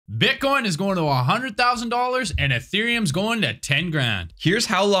Bitcoin is going to $100,000 and Ethereum's going to 10 grand. Here's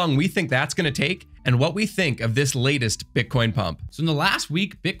how long we think that's going to take and what we think of this latest Bitcoin pump. So in the last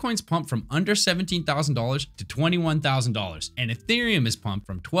week, Bitcoin's pumped from under $17,000 to $21,000, and Ethereum is pumped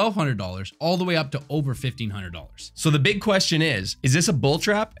from $1,200 all the way up to over $1,500. So the big question is this a bull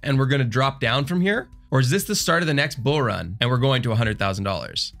trap and we're going to drop down from here? Or is this the start of the next bull run and we're going to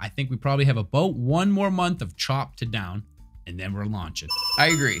 $100,000? I think we probably have about one more month of chop to down, and then we're launching. I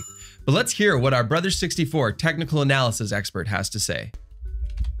agree. But let's hear what our Brother64 technical analysis expert has to say.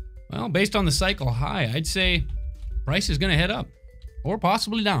 Well, based on the cycle high, I'd say price is going to head up or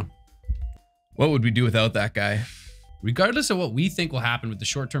possibly down. What would we do without that guy? Regardless of what we think will happen with the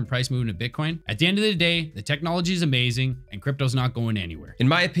short-term price movement of Bitcoin, at the end of the day, the technology is amazing and crypto's not going anywhere. In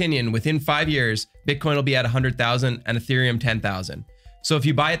my opinion, within 5 years, Bitcoin will be at 100,000 and Ethereum 10,000. So if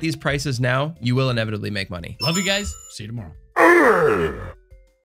you buy at these prices now, you will inevitably make money. Love you guys. See you tomorrow.